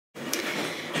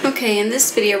Okay, in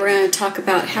this video we're going to talk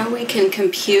about how we can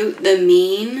compute the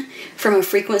mean from a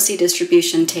frequency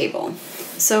distribution table.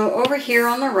 So over here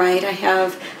on the right I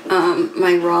have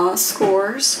my raw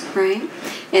scores, right?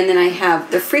 And then I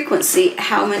have the frequency,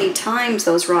 how many times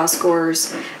those raw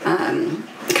scores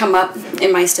come up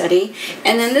in my study.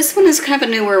 And then this one is kind of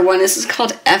a newer one. This is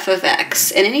called f of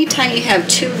x. And anytime you have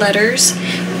two letters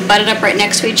butted up right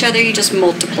next to each other, you just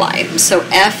multiply. So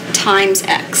f times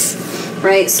x.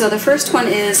 Right, so the first one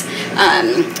is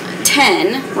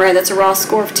 10, right, that's a raw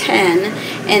score of 10,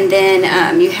 and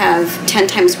then you have 10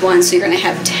 times 1, so you're going to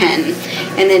have 10,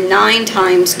 and then 9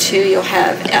 times 2, you'll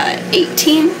have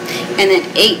 18, and then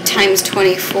 8 times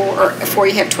 24, or 4,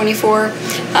 you have 24,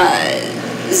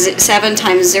 7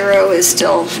 times 0 is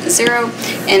still 0,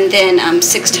 and then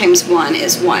 6 times 1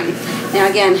 is 1. Now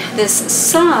again, this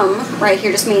sum right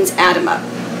here just means add them up.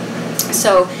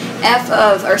 So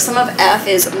sum of f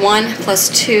is 1 plus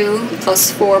 2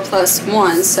 plus 4 plus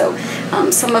 1, so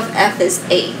sum of f is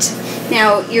 8.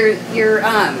 Now your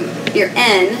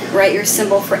n, right, your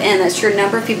symbol for n, that's your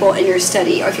number of people in your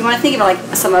study, or if you want to think of it like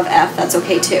a sum of f, that's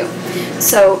okay too.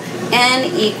 So n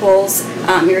equals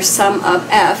your sum of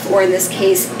f, or in this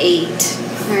case 8,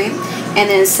 right? And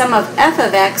then sum of f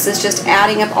of x is just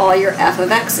adding up all your f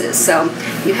of x's. So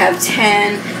you have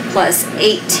 10 plus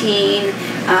 18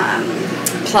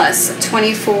 plus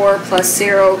 24 plus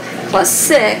 0 plus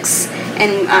 6,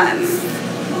 and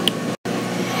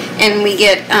we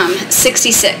get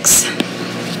 66.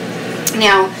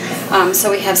 Now, so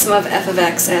we have sum of f of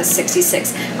x as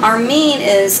 66. Our mean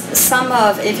is sum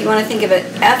of, if you want to think of it,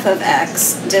 f of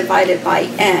x divided by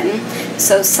n.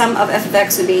 So sum of f of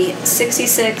x would be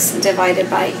 66 divided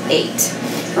by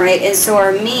 8, right? And so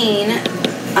our mean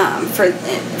for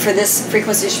this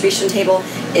frequency distribution table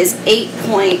is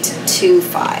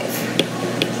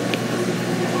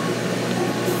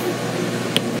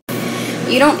 8.25.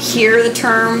 You don't hear the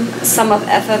term sum of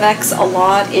f of x a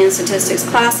lot in statistics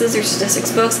classes or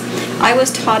statistics books. I was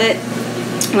taught it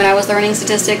when I was learning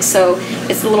statistics, so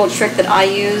it's a little trick that I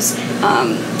use.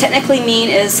 Technically mean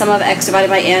is sum of x divided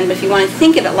by n, but if you want to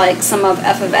think of it like sum of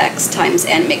f of x times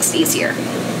n, makes it easier.